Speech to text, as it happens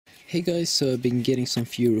Hey guys, so I've been getting some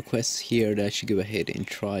few requests here that I should go ahead and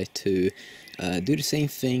try to do the same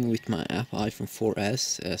thing with my iPhone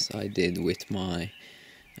 4S as I did with my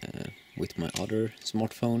other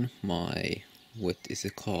smartphone, what is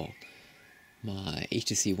it called? My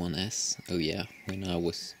HTC One S. Oh yeah, when I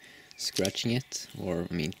was scratching it, or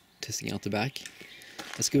I mean testing out the back.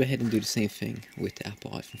 Let's go ahead and do the same thing with the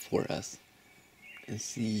Apple iPhone 4S and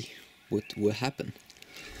see what will happen.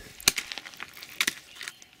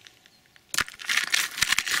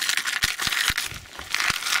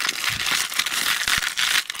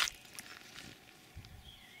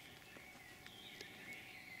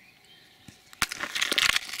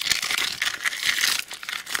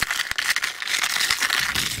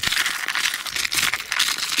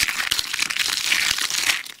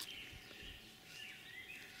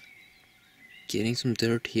 Getting some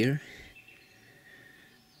dirt here,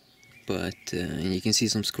 but and you can see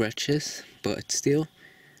some scratches, but still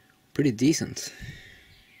pretty decent.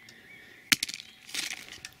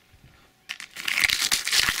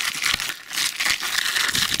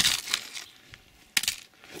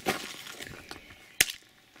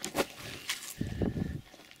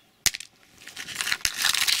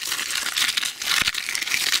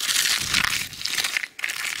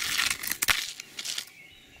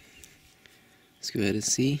 Let's go ahead and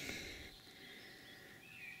see.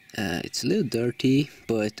 It's a little dirty,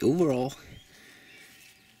 but overall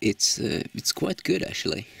it's quite good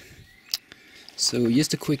actually. So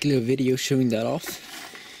just a quick little video showing that off.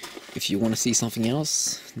 If you want to see something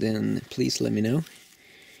else, then please let me know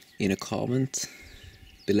in a comment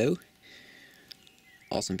below.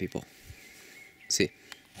 Awesome people. See.